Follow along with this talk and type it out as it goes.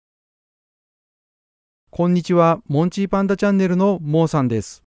こんにちは、モンチーパンダチャンネルのモーさんで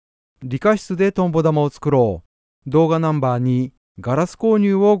す。理科室でトンボ玉を作ろう。動画ナンバー2、ガラス購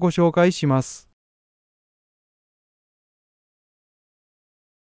入をご紹介します。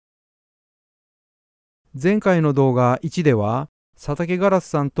前回の動画1では、佐竹ガラス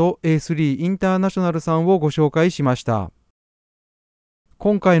さんと A3 インターナショナルさんをご紹介しました。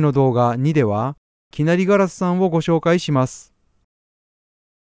今回の動画2では、きなりガラスさんをご紹介します。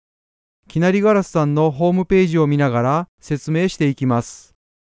きなりガラスさんのホームページを見ながら説明していきます。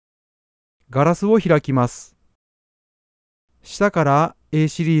ガラスを開きます。下から A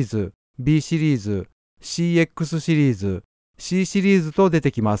シリーズ、B シリーズ、CX シリーズ、C シリーズと出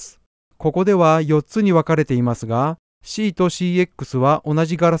てきます。ここでは4つに分かれていますが、C と CX は同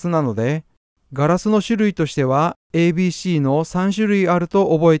じガラスなので、ガラスの種類としては ABC の3種類ある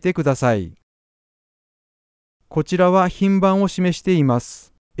と覚えてください。こちらは品番を示していま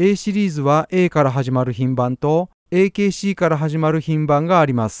す。A シリーズは A から始まる品番と AKC から始まる品番があ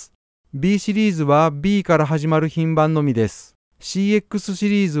ります。B シリーズは B から始まる品番のみです。CX シ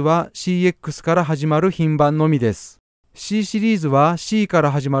リーズは CX から始まる品番のみです。C シリーズは C か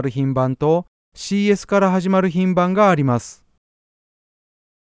ら始まる品番と CS から始まる品番があります。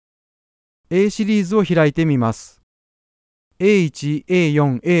A シリーズを開いてみます。A1、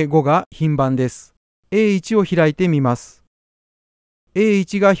A4、A5 が品番です。A1 を開いてみます。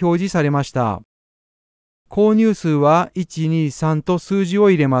A1 が表示されました。購入数は1、2、3と数字を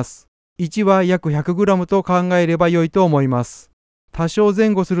入れます。1は約 100g と考えれば良いと思います。多少前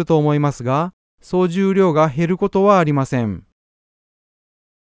後すると思いますが、総重量が減ることはありません。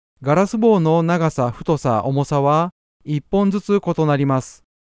ガラス棒の長さ、太さ、重さは1本ずつ異なります。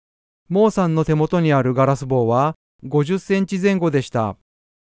モーさんの手元にあるガラス棒は50センチ前後でした。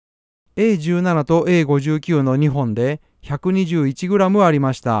A17 と A59 の2本で 121g あり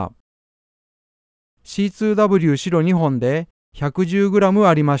ました。C2W 白2本で 110g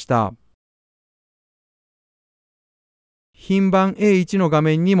ありました。品番 A1 の画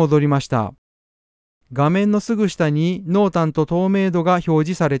面に戻りました。画面のすぐ下に濃淡と透明度が表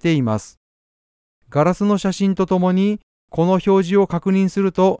示されています。ガラスの写真とともにこの表示を確認す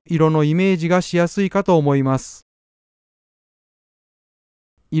ると色のイメージがしやすいかと思います。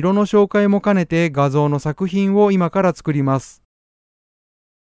色の紹介も兼ねて画像の作品を今から作ります。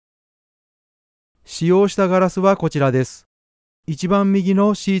使用したガラスはこちらです。一番右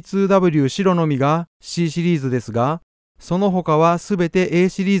の C2W 白のみが C シリーズですが、その他はすべて A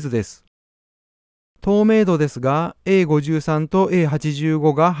シリーズです。透明度ですが A53 と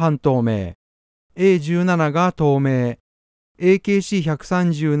A85 が半透明、A17 が透明、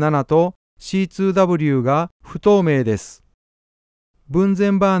AKC137 と C2W が不透明です。分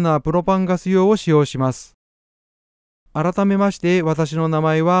前バーナープロパンガス用を使用します。改めまして私の名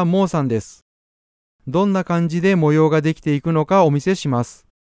前はモーさんです。どんな感じで模様ができていくのかお見せします。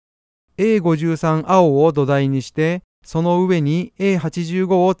A53 青を土台にして、その上に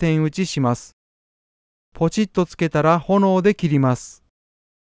A85 を点打ちします。ポチッとつけたら炎で切ります。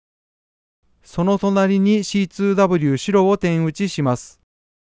その隣に C2W 白を点打ちします。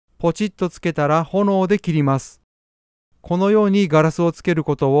ポチッとつけたら炎で切ります。このようにガラスをつける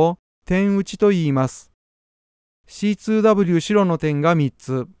ことを点打ちと言います。C2W 白の点が3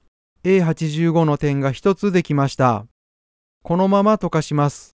つ、A85 の点が1つできました。このまま溶かし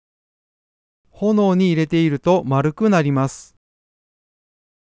ます。炎に入れていると丸くなります。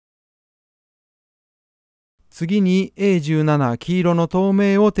次に A17 黄色の透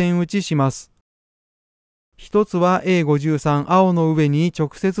明を点打ちします。一つは A53 青の上に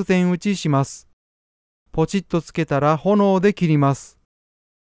直接点打ちします。ポチッとつけたら炎で切ります。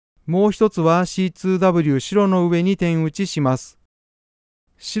もう一つは C2W 白の上に点打ちします。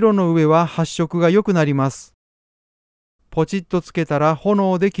白の上は発色が良くなります。ポチッとつけたら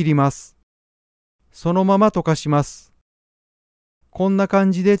炎で切ります。そのまま溶かします。こんな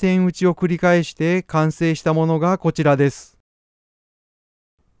感じで点打ちを繰り返して完成したものがこちらです。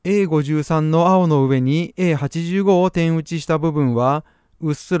A53 の青の上に A85 を点打ちした部分は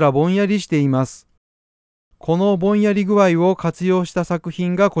うっすらぼんやりしています。このぼんやり具合を活用した作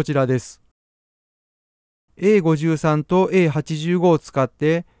品がこちらです。A53 と A85 を使っ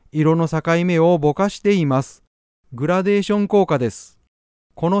て色の境目をぼかしています。グラデーション効果です。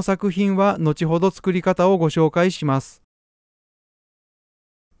この作品は後ほど作り方をご紹介します。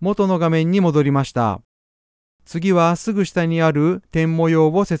元の画面に戻りました。次はすぐ下にある点模様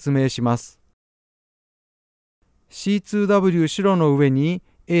を説明します。C2W 白の上に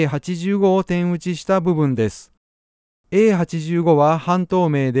A85 を点打ちした部分です。A85 は半透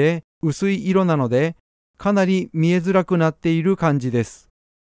明で薄い色なのでかなり見えづらくなっている感じです。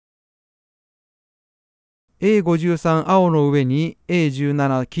A53 青の上に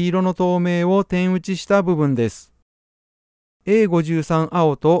A17 黄色の透明を点打ちした部分です。A53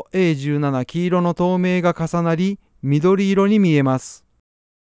 青と A17 黄色の透明が重なり、緑色に見えます。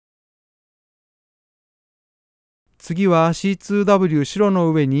次は C2W 白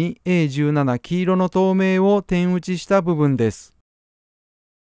の上に A17 黄色の透明を点打ちした部分です。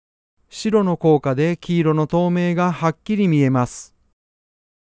白の効果で黄色の透明がはっきり見えます。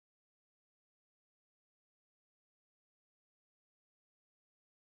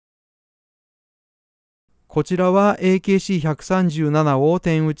こちらは AKC137 を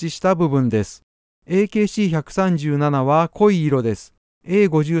点打ちした部分です。AKC137 は濃い色です。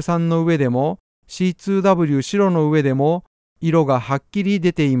A53 の上でもC2W 白の上でも色がはっきり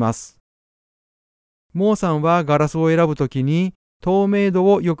出ています。モーさんはガラスを選ぶときに透明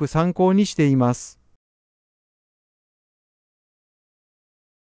度をよく参考にしています。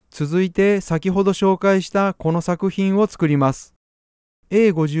続いて先ほど紹介したこの作品を作ります。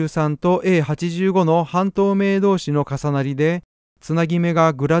A53 と A85 の半透明同士の重なりでつなぎ目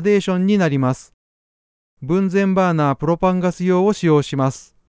がグラデーションになります。分前バーナープロパンガス用を使用しま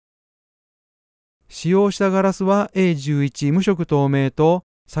す。使用したガラスは A11 無色透明と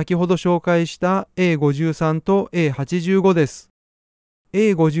先ほど紹介した A53 と A85 です。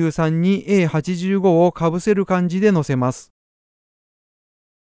A53 に A85 をかぶせる感じで乗せます。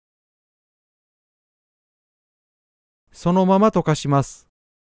そのまま溶かします。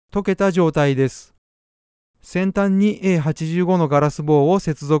溶けた状態です。先端に A85 のガラス棒を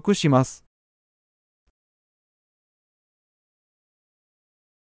接続します。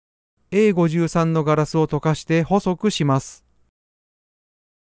A53 のガラスを溶かして細くします。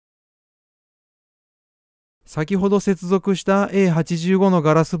先ほど接続した A85 の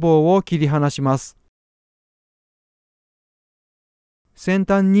ガラス棒を切り離します。先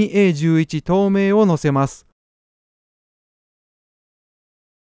端に A11 透明を乗せます。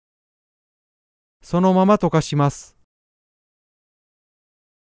そのまま溶かします。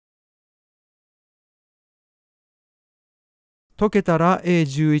溶けたら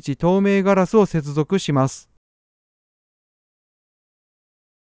A11 透明ガラスを接続します。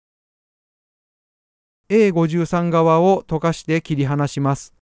A53 側を溶かして切り離しま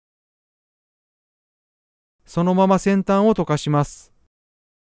す。そのまま先端を溶かします。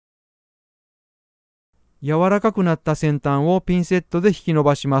柔らかくなった先端をピンセットで引き伸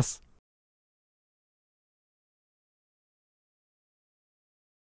ばします。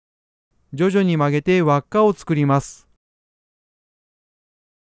徐々に曲げて輪っかを作ります。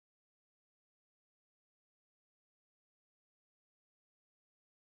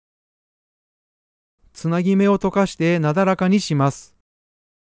つなぎ目を溶かしてなだらかにします。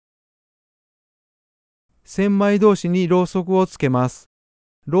千枚同士にろうそくをつけます。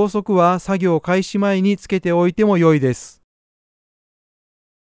ろうそくは作業開始前につけておいても良いです。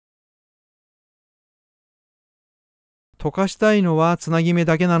溶かしたいのはつなぎ目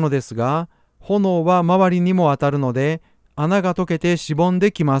だけなのですが、炎は周りにも当たるので、穴が溶けてしぼん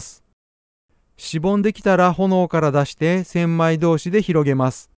できます。しぼんできたら炎から出して千枚同士で広げ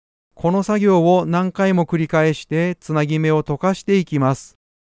ます。この作業を何回も繰り返してつなぎ目を溶かしていきます。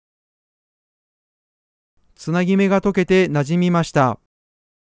つなぎ目が溶けて馴染みました。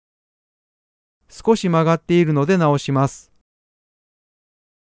少し曲がっているので直します。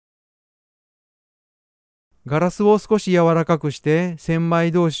ガラスを少し柔らかくして千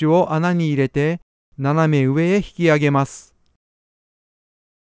枚同士を穴に入れて斜め上へ引き上げます。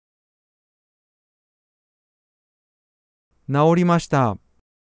直りました。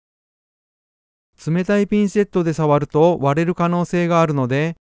冷たいピンセットで触ると割れる可能性があるの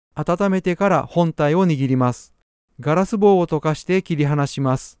で、温めてから本体を握ります。ガラス棒を溶かして切り離し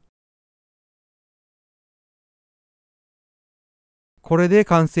ます。これで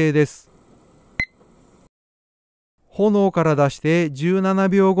完成です。炎から出して17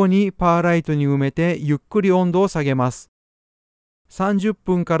秒後にパーライトに埋めてゆっくり温度を下げます。30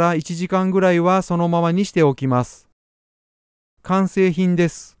分から1時間ぐらいはそのままにしておきます。完成品で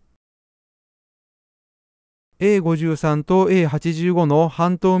す。A53 と A85 の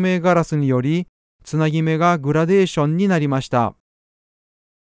半透明ガラスにより、つなぎ目がグラデーションになりました。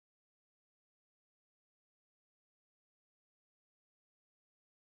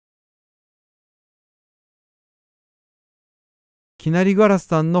きなりガラス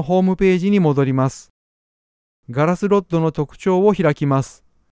さんのホームページに戻ります。ガラスロッドの特徴を開きます。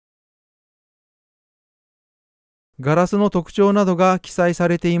ガラスの特徴などが記載さ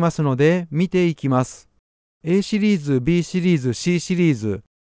れていますので見ていきます。A シリーズ、B シリーズ、C シリーズ。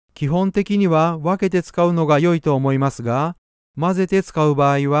基本的には分けて使うのが良いと思いますが、混ぜて使う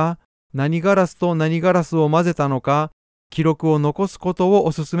場合は何ガラスと何ガラスを混ぜたのか記録を残すことを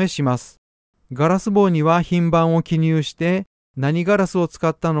お勧めします。ガラス棒には品番を記入して何ガラスを使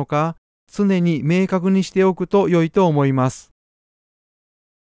ったのか常に明確にしておくと良いと思います。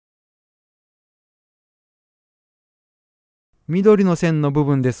緑の線の部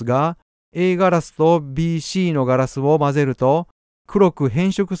分ですが、A ガラスと BC のガラスを混ぜると黒く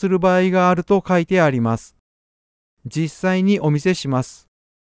変色する場合があると書いてあります。実際にお見せします。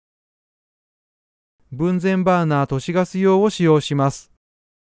分線バーナー都市ガス用を使用します。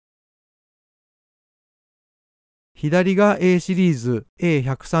左が A シリーズ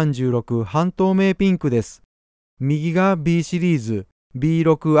A136 半透明ピンクです。右が B シリーズ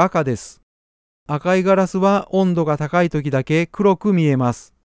B6 赤です。赤いガラスは温度が高い時だけ黒く見えま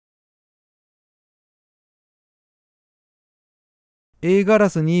す。A ガラ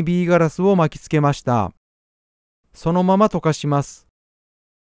スに B ガラスを巻きつけました。そのまま溶かします。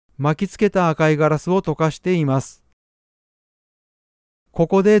巻きつけた赤いガラスを溶かしています。こ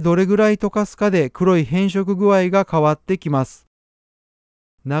こでどれぐらい溶かすかで黒い変色具合が変わってきます。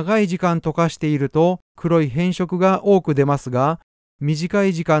長い時間溶かしていると黒い変色が多く出ますが、短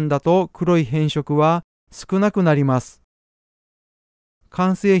い時間だと黒い変色は少なくなります。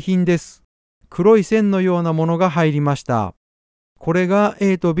完成品です。黒い線のようなものが入りました。これが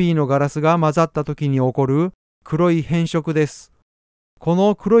A と B のガラスが混ざった時に起こる黒い変色です。こ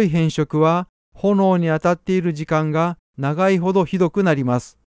の黒い変色は炎に当たっている時間が長いほどひどくなりま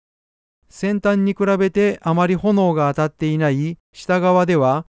す。先端に比べてあまり炎が当たっていない下側で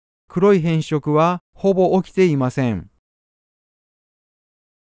は黒い変色はほぼ起きていません。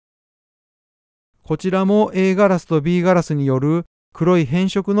こちらも A ガラスと B ガラスによる黒い変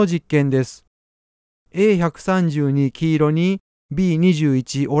色の実験です。A132 黄色に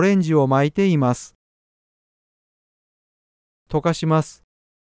B21 オレンジを巻いています。溶かします。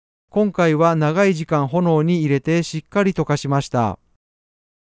今回は長い時間炎に入れてしっかり溶かしました。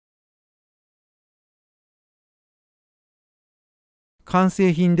完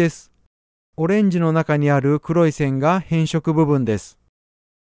成品です。オレンジの中にある黒い線が変色部分です。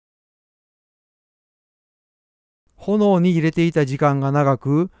炎に入れていた時間が長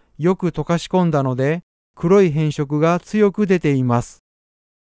く、よく溶かし込んだので、黒い変色が強く出ています。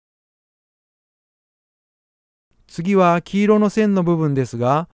次は黄色の線の部分です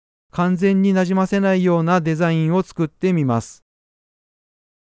が、完全になじませないようなデザインを作ってみます。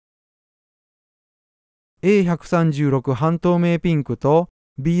A136 半透明ピンクと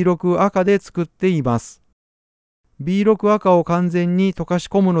B6 赤で作っています。B6 赤を完全に溶かし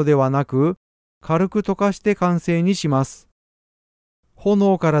込むのではなく、軽く溶かして完成にします。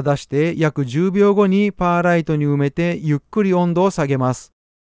炎から出して約10秒後にパーライトに埋めてゆっくり温度を下げます。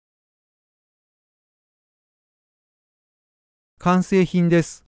完成品で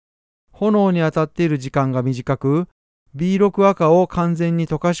す。炎に当たっている時間が短く、B6 赤を完全に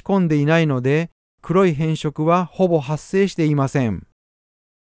溶かし込んでいないので、黒い変色はほぼ発生していません。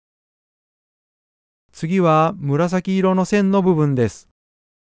次は紫色の線の部分です。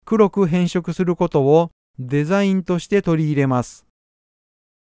黒く変色することをデザインとして取り入れます。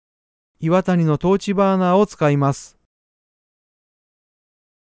岩谷のトーチバーナーを使います。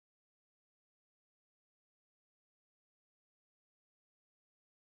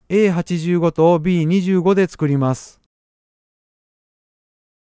A85 と B25 で作ります。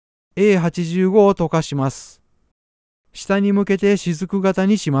A85 を溶かします。下に向けて雫型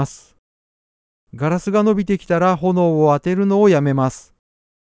にします。ガラスが伸びてきたら炎を当てるのをやめます。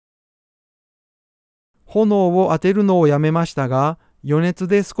炎を当てるのをやめましたが、余熱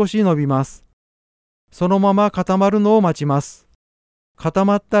で少し伸びます。そのまま固まるのを待ちます。固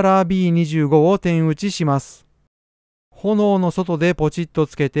まったら B25 を点打ちします。炎の外でポチッと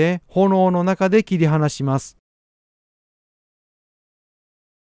つけて、炎の中で切り離します。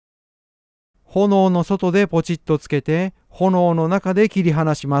炎の外でポチッとつけて、炎の中で切り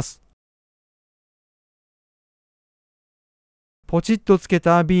離します。ポチッとつけ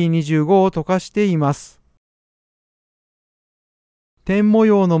た B25 を溶かしています。点模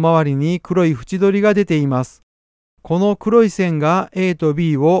様の周りに黒い縁取りが出ています。この黒い線が A と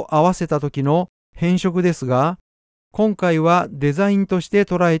B を合わせた時の変色ですが、今回はデザインとして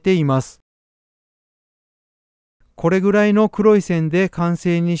捉えています。これぐらいの黒い線で完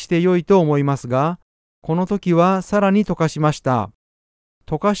成にして良いと思いますが、この時はさらに溶かしました。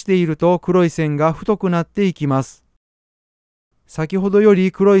溶かしていると黒い線が太くなっていきます。先ほどよ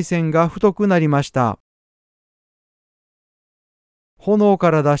り黒い線が太くなりました。炎か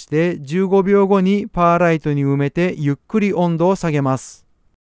ら出して15秒後にパーライトに埋めてゆっくり温度を下げます。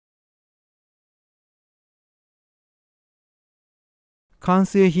完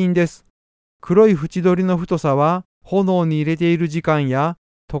成品です。黒い縁取りの太さは炎に入れている時間や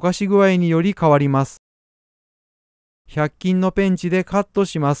溶かし具合により変わります。100均のペンチでカット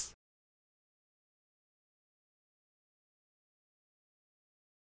します。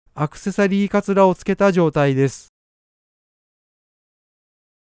アクセサリーカツラをつけた状態です。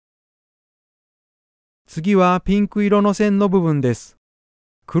次はピンク色の線の部分です。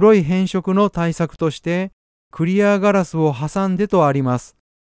黒い変色の対策としてクリアガラスを挟んでとあります。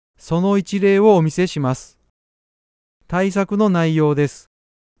その一例をお見せします。対策の内容です。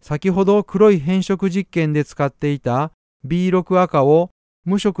先ほど黒い変色実験で使っていた B6 赤を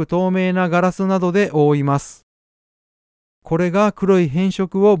無色透明なガラスなどで覆います。これが黒い変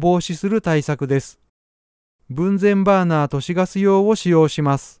色を防止する対策です。分線バーナー都市ガス用を使用し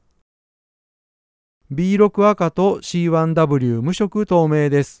ます。B6 赤と C1W 無色透明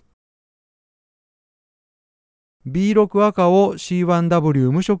です。B6 赤を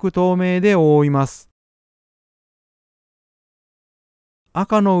C1W 無色透明で覆います。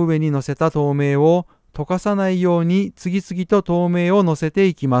赤の上に乗せた透明を溶かさないように次々と透明を乗せて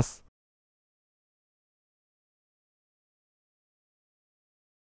いきます。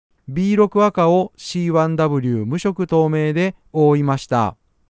B6 赤を C1W 無色透明で覆いました。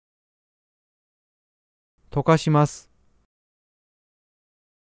溶かします。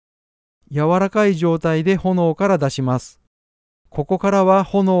柔らかい状態で炎から出します。ここからは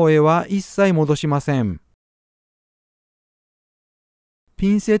炎へは一切戻しません。ピ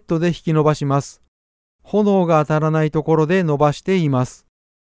ンセットで引き伸ばします。炎が当たらないところで伸ばしています。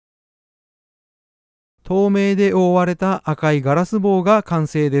透明で覆われた赤いガラス棒が完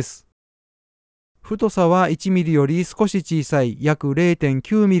成です。太さは1ミリより少し小さい約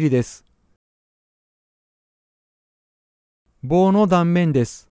 0.9 ミリです。棒の断面で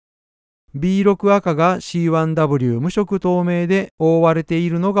す。B6 赤が C1W 無色透明で覆われてい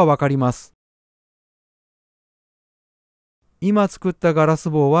るのがわかります。今作ったガラス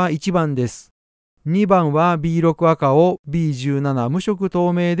棒は1番です。2番は B6 赤を B17 無色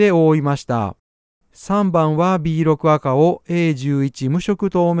透明で覆いました。3番は B6 赤を A11 無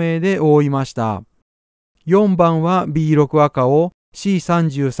色透明で覆いました。4番は B6 赤を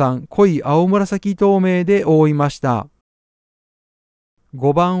C33 濃い青紫透明で覆いました。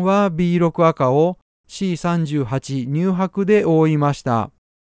5番は B6 赤を C38 乳白で覆いました。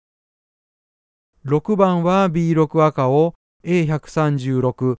6番は B6 赤を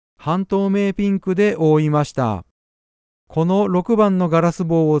A136 半透明ピンクで覆いました。この6番のガラス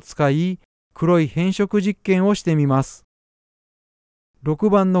棒を使い、黒い変色実験をしてみます。6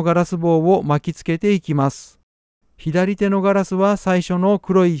番のガラス棒を巻きつけていきます。左手のガラスは最初の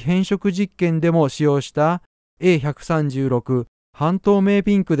黒い変色実験でも使用した A136 半透明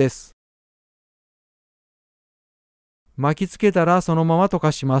ピンクです。巻きつけたらそのまま溶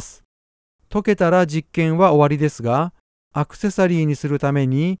かします。溶けたら実験は終わりですが、アクセサリーにするため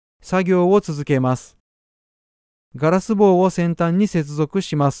に作業を続けます。ガラス棒を先端に接続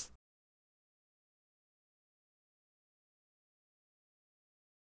します。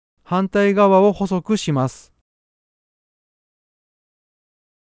反対側を細くします。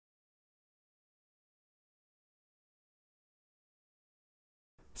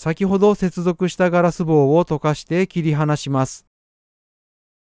先ほど接続したガラス棒を溶かして切り離します。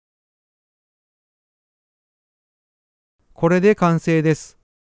これで完成です。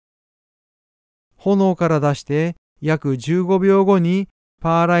炎から出して約15秒後に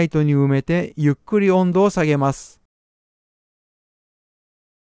パーライトに埋めてゆっくり温度を下げます。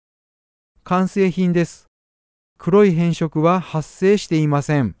完成品です。黒い変色は発生していま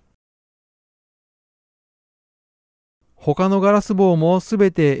せん。他のガラス棒もす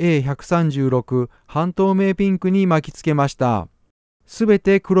べて A136 半透明ピンクに巻きつけました。すべ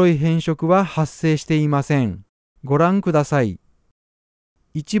て黒い変色は発生していません。ご覧ください。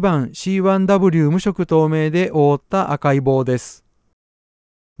1番 C1W 無色透明で覆った赤い棒です。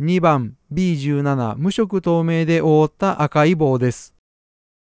2番 B17 無色透明で覆った赤い棒です。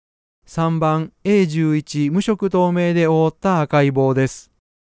3番 A11 無色透明で覆った赤い棒です。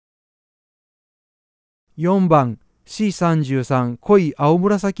4番 C33 濃い青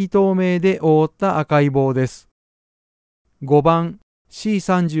紫透明で覆った赤い棒です。5番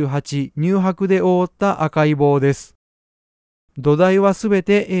C38 乳白で覆った赤い棒です。土台はすべ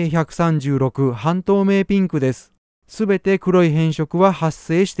て A136 半透明ピンクです。すべて黒い変色は発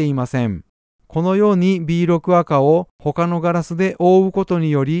生していません。このように B6 赤を他のガラスで覆うことに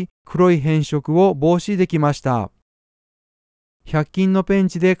より黒い変色を防止できました。100均のペン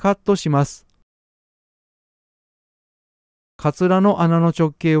チでカットします。カツラの穴の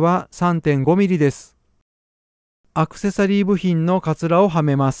直径は 3.5 ミリです。アクセサリー部品のかつらをは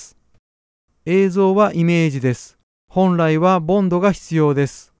めます。映像はイメージです。本来はボンドが必要で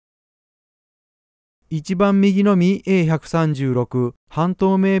す。一番右のみ A136 半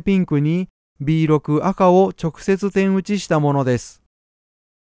透明ピンクに B6 赤を直接点打ちしたものです。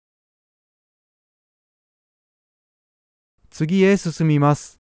次へ進みま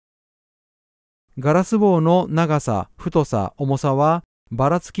す。ガラス棒の長さ、太さ、重さはば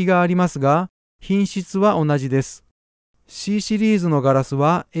らつきがありますが、品質は同じです。C シリーズのガラス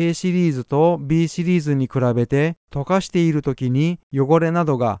は A シリーズと B シリーズに比べて溶かしているときに汚れな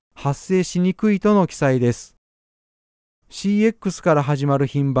どが発生しにくいとの記載です。CX から始まる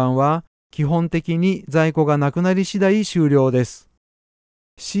品番は基本的に在庫がなくなり次第終了です。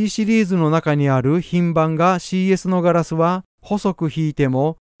C シリーズの中にある品番が CS のガラスは細く引いて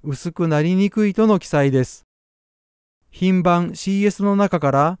も薄くなりにくいとの記載です。品番 CS の中か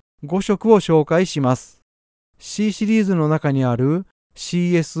ら5色を紹介します。C シリーズの中にある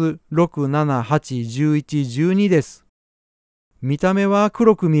CS6、7、8、11、12です。見た目は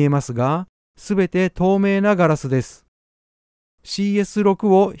黒く見えますが、すべて透明なガラスです。CS6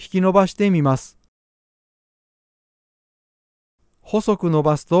 を引き伸ばしてみます。細く伸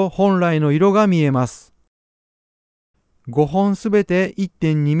ばすと本来の色が見えます。5本すべて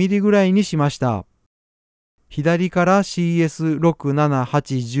 1.2 ミリぐらいにしました。左から CS6、7、8、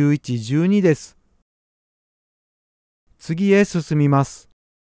11、12です。次へ進みます。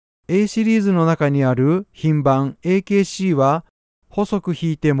A シリーズの中にある品番 AKC は細く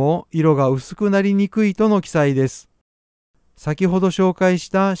引いても色が薄くなりにくいとの記載です。先ほど紹介し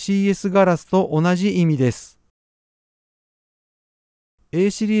た CS ガラスと同じ意味です。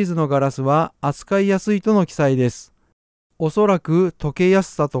A シリーズのガラスは扱いやすいとの記載です。おそらく溶けや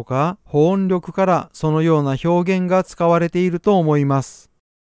すさとか保温力からそのような表現が使われていると思います。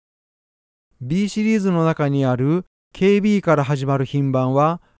B シリーズの中にあるKB から始まる品番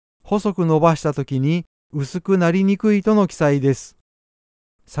は細く伸ばしたときに薄くなりにくいとの記載です。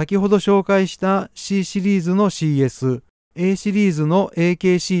先ほど紹介した C シリーズの CS、A シリーズの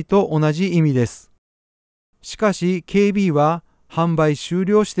AKC と同じ意味です。しかし KB は販売終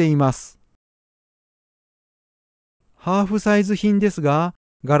了しています。ハーフサイズ品ですが、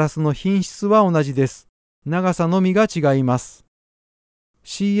ガラスの品質は同じです。長さのみが違います。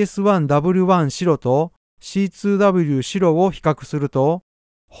CS1W1 白とC2W 白を比較すると、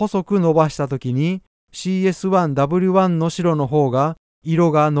細く伸ばしたときに CS1W1 の白の方が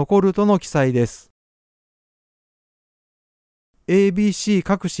色が残るとの記載です。ABC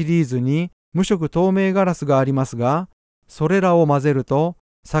各シリーズに無色透明ガラスがありますが、それらを混ぜると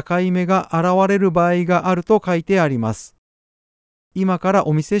境目が現れる場合があると書いてあります。今から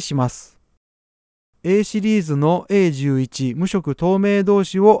お見せします。A シリーズの A11 無色透明同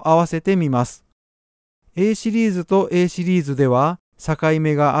士を合わせてみます。A シリーズと A シリーズでは境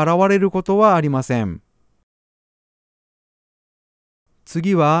目が現れることはありません。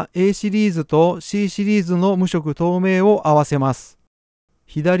次は A シリーズと C シリーズの無色透明を合わせます。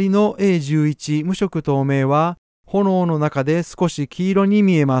左の A11 無色透明は炎の中で少し黄色に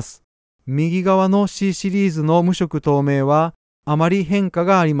見えます。右側の C シリーズの無色透明はあまり変化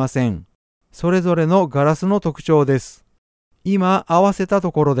がありません。それぞれのガラスの特徴です。今合わせた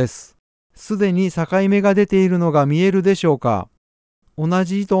ところです。すでに境目が出ているのが見えるでしょうか。同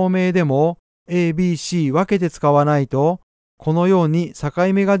じ透明でも A、B、C 分けて使わないと、このように境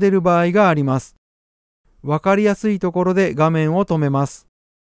目が出る場合があります。わかりやすいところで画面を止めます。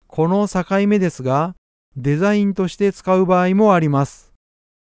この境目ですが、デザインとして使う場合もあります。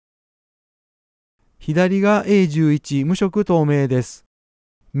左が A11 無色透明です。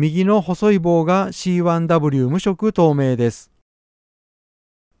右の細い棒が C1W 無色透明です。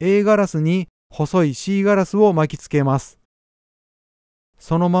A ガラスに細い C ガラスを巻きつけます。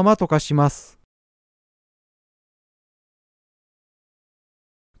そのまま溶かします。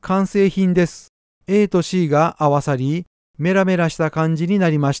完成品です。A と C が合わさり、メラメラした感じにな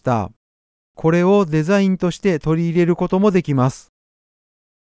りました。これをデザインとして取り入れることもできます。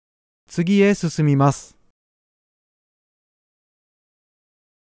次へ進みます。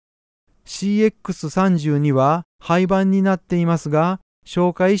CX32 は廃盤になっていますが、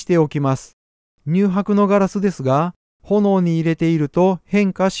紹介しておきます。乳白のガラスですが、炎に入れていると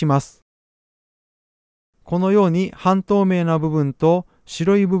変化します。このように半透明な部分と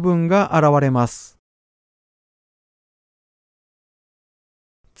白い部分が現れます。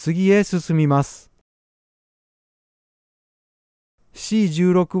次へ進みます。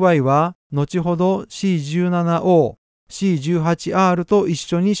C16Y は後ほど C17O、C18R と一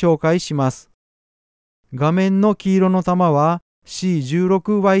緒に紹介します。画面の黄色の玉は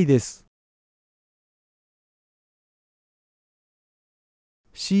C16Y です。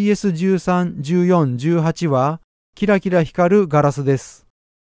CS13、14、18はキラキラ光るガラスです。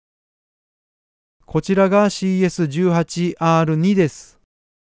こちらが CS18R2 です。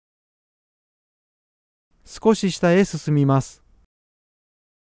少し下へ進みます。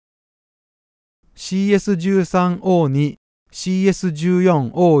CS13O2、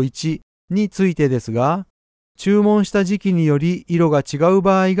CS14O1 についてですが、注文した時期により色が違う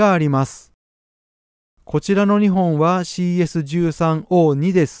場合があります。こちらの2本は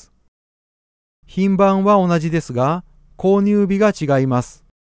CS13O2 です。品番は同じですが、購入日が違います。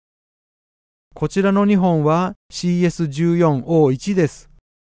こちらの2本は CS14O1 です。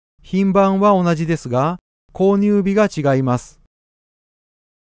品番は同じですが、購入日が違います。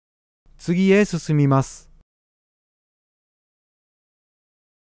次へ進みます。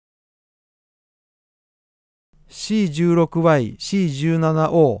C16Y、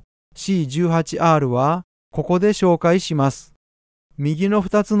C17O、C18R はここで紹介します。右の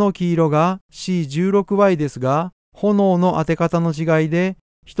2つの黄色が C16Y ですが、炎の当て方の違いで、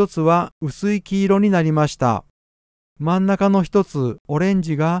1つは薄い黄色になりました。真ん中の1つ、オレン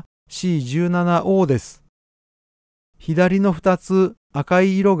ジが C17O です。左の2つ、赤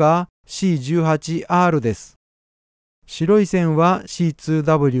い色が C18R です。白い線は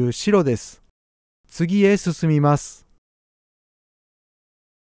C2W 白です。次へ進みます。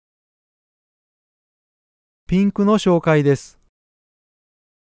ピンクの紹介です。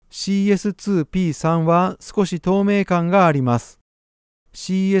CS2P3 は少し透明感があります。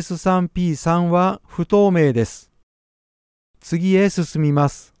CS3P3 は不透明です。次へ進みま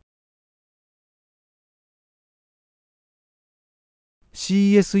す。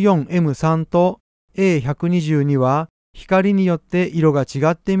CS4M3 と A122 は光によって色が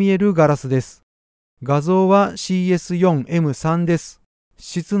違って見えるガラスです。画像は CS4M3 です。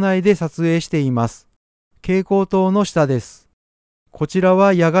室内で撮影しています。蛍光灯の下です。こちら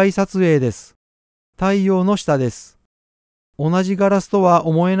は野外撮影です。太陽の下です。同じガラスとは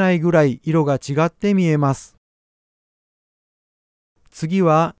思えないぐらい色が違って見えます。次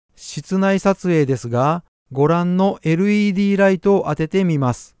は室内撮影ですが、ご覧の LED ライトを当ててみ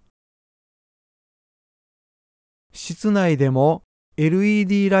ます。室内でも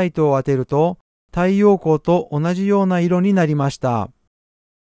LED ライトを当てると太陽光と同じような色になりました。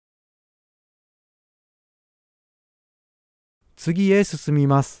次へ進み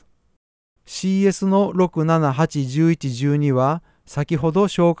ます。CS の6、7、8、11、12は先ほど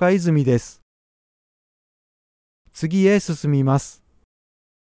紹介済みです。次へ進みます。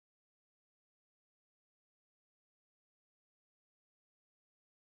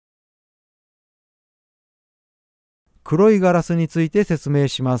黒いガラスについて説明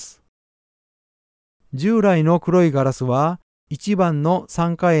します。従来の黒いガラスは1番の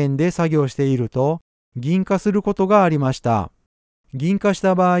酸化塩で作業していると銀化することがありました。銀化し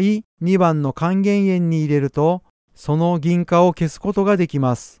た場合、2番の還元塩に入れると、その銀化を消すことができ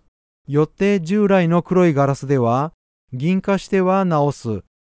ます。よって従来の黒いガラスでは、銀化しては直す、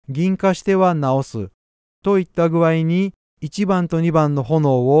銀化しては直す、といった具合に1番と2番の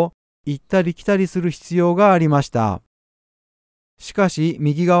炎を行ったり来たりする必要がありました。しかし、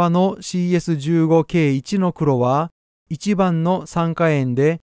右側の CS15K1 の黒は、1番の酸化塩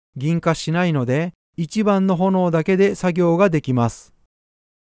で銀化しないので、1番の炎だけで作業ができます。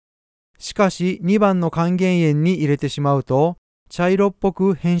しかし2番の還元塩に入れてしまうと茶色っぽ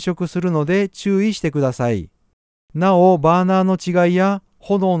く変色するので注意してください。なおバーナーの違いや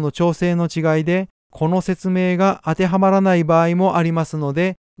炎の調整の違いでこの説明が当てはまらない場合もありますの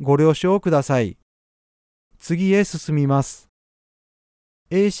でご了承ください。次へ進みます。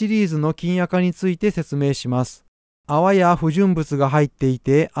A シリーズの金赤について説明します。泡や不純物が入ってい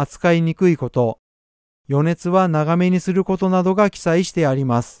て扱いにくいこと、余熱は長めにすることなどが記載してあり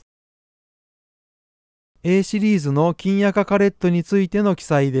ます。A シリーズの金赤カレットについての記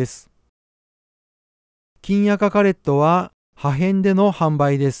載です。金赤カレットは破片での販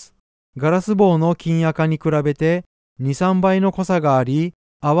売です。ガラス棒の金赤に比べて2、3倍の濃さがあり、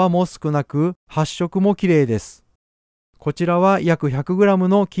泡も少なく発色もきれいです。こちらは約 100g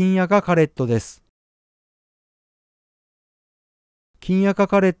の金赤カレットです。金赤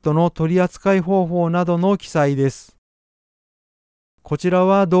カレットの取り扱い方法などの記載です。こちら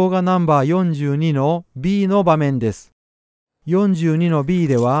は動画ナンバー42の B の場面です。42の B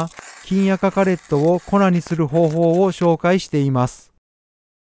では金赤カレットを粉にする方法を紹介しています。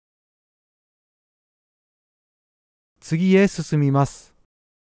次へ進みます。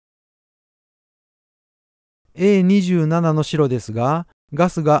A27 の白ですが、ガ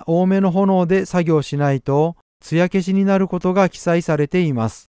スが多めの炎で作業しないと艶消しになることが記載されていま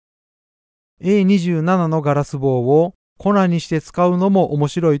す。A27 のガラス棒を粉にして使うのも面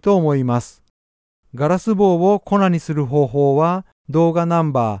白いと思います。ガラス棒を粉にする方法は動画ナ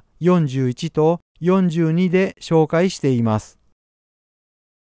ンバー41と42で紹介しています。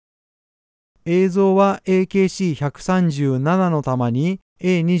映像は AKC137 の玉に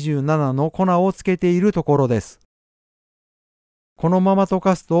A27 の粉をつけているところです。このまま溶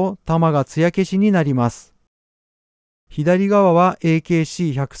かすと玉が艶消しになります。左側は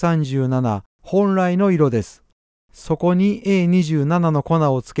AKC137 本来の色です。そこに A27 の粉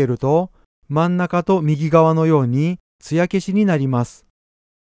をつけると真ん中と右側のように艶消しになります。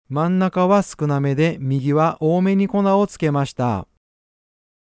真ん中は少なめで右は多めに粉をつけました。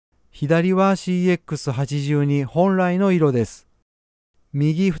左は CX82 本来の色です。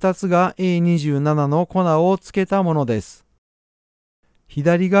右2つが A27 の粉をつけたものです。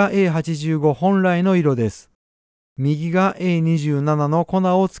左が A85 本来の色です。右が A27 の粉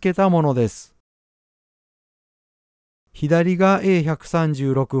をつけたものです。左が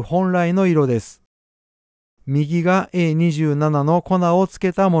A136 本来の色です。右が A27 の粉をつ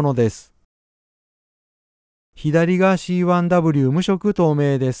けたものです。左が C1W 無色透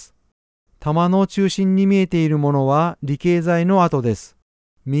明です。玉の中心に見えているものは離型剤の跡です。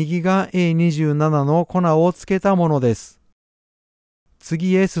右が A27 の粉をつけたものです。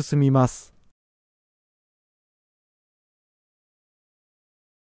次へ進みます。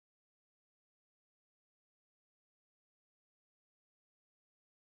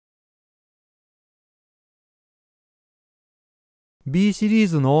B シリー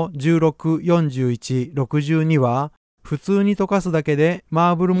ズの16、41、62は普通に溶かすだけで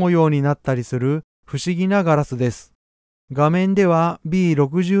マーブル模様になったりする不思議なガラスです。画面では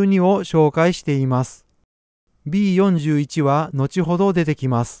B62 を紹介しています。B41 は後ほど出てき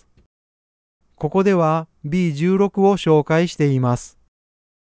ます。ここでは B16 を紹介しています。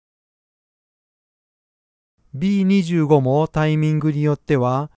B25 もタイミングによって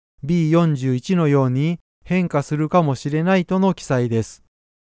は B41 のように変化するかもしれないとの記載です。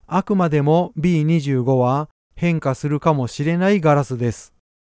あくまでも B25 は変化するかもしれないガラスです。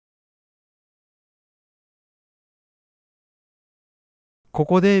こ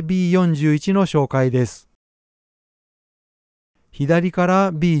こで B41 の紹介です。左か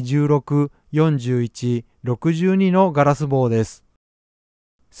ら B16、41、62のガラス棒です。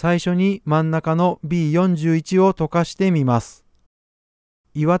最初に真ん中の B41 を溶かしてみます。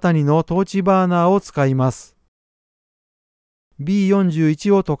岩谷のトーチバーナーを使います。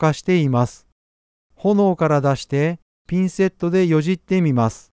B41 を溶かしています。炎から出してピンセットでよじってみま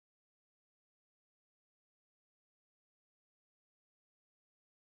す。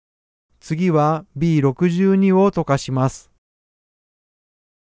次は B62 を溶かします。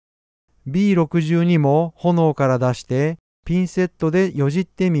B62 も炎から出してピンセットでよじっ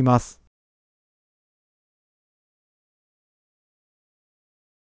てみます。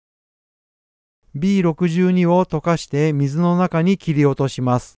B62 を溶かして水の中に切り落とし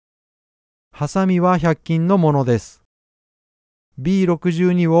ます。ハサミは100均のものです。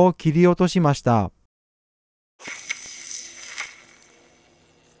B62 を切り落としました。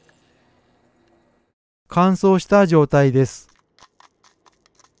乾燥した状態です。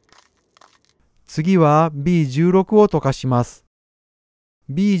次は B16 を溶かします。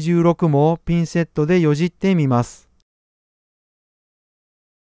B16 もピンセットでよじってみます。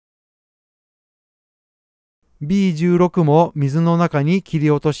B16 も水の中に切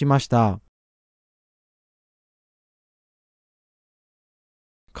り落としました。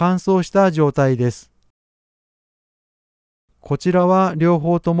乾燥した状態です。こちらは両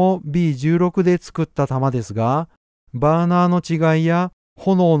方とも B16 で作った玉ですが、バーナーの違いや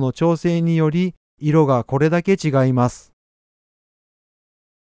炎の調整により色がこれだけ違います。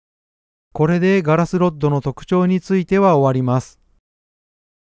これでガラスロッドの特徴については終わります。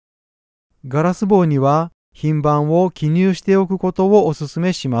ガラス棒には品番を記入しておくことをお勧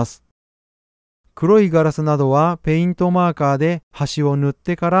めします。黒いガラスなどはペイントマーカーで端を塗っ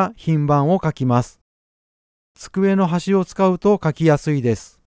てから品番を書きます。机の端を使うと書きやすいで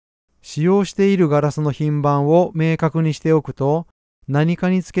す。使用しているガラスの品番を明確にしておくと何か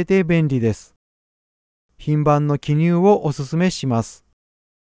につけて便利です。品番の記入をお勧めします。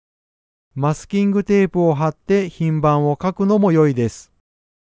マスキングテープを貼って品番を書くのも良いです。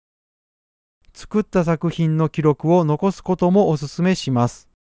作った作品の記録を残すこともお勧めします。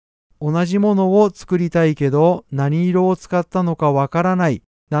同じものを作りたいけど何色を使ったのかわからない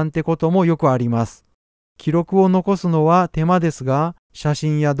なんてこともよくあります。記録を残すのは手間ですが、写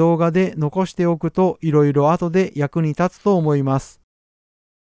真や動画で残しておくといろいろ後で役に立つと思います。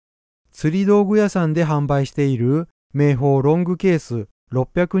釣り道具屋さんで販売している名宝ロングケース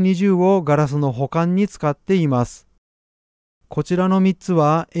620をガラスの保管に使っています。こちらの3つ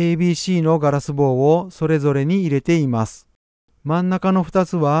は ABC のガラス棒をそれぞれに入れています。真ん中の2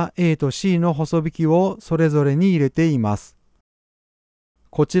つは A と C の細引きをそれぞれに入れています。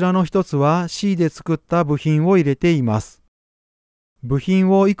こちらの1つは C で作った部品を入れています。部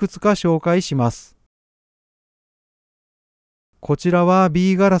品をいくつか紹介します。こちらは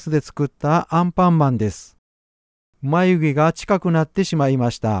B ガラスで作ったアンパンマンです。眉毛が近くなってしまい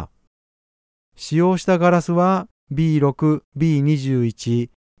ました。使用したガラスは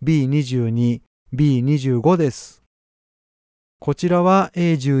B6、B21、B22、B25 です。こちらは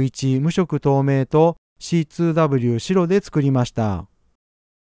A11 無色透明と C2W 白で作りました。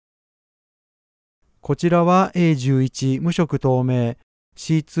こちらは A11 無色透明、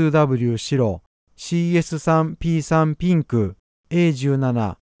C2W 白、CS3P3 ピンク、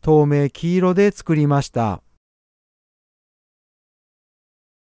A17 透明黄色で作りました。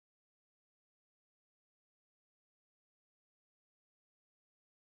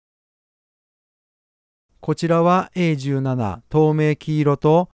こちらは A17 透明黄色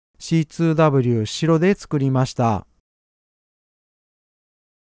と C2W 白で作りました。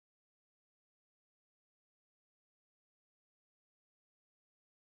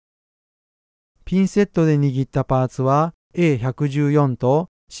ピンセットで握ったパーツは A114 と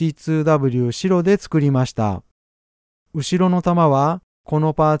C2W 白で作りました。後ろの玉はこ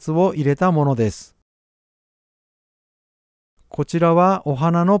のパーツを入れたものです。こちらはお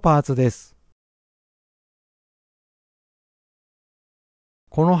花のパーツです。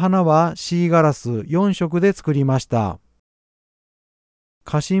この花は C ガラス4色で作りました。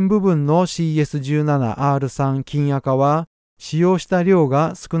花芯部分の CS17R3 金赤は使用した量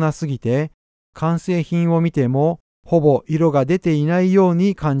が少なすぎて完成品を見てもほぼ色が出ていないよう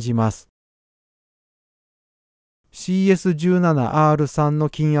に感じます。CS17R3 の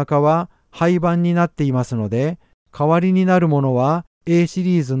金赤は廃盤になっていますので、代わりになるものは A シ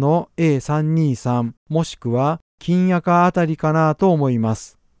リーズの A323 もしくは金赤あたりかなと思いま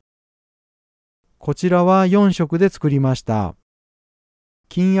す。こちらは4色で作りました。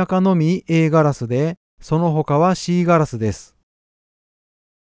金赤のみ A ガラスで、その他は C ガラスです。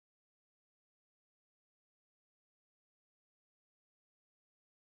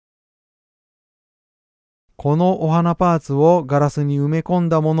このお花パーツをガラスに埋め込ん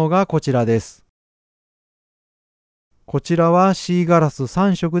だものがこちらです。こちらは C ガラス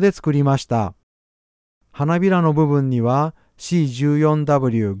3色で作りました。花びらの部分には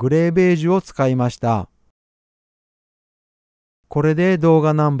C14W グレーベージュを使いました。これで動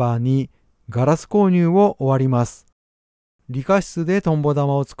画ナンバー2ガラス購入を終わります。理科室でトンボ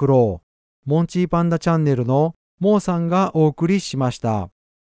玉を作ろう。モンチーパンダチャンネルのモーさんがお送りしました。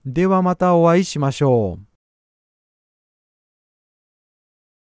ではまたお会いしましょう。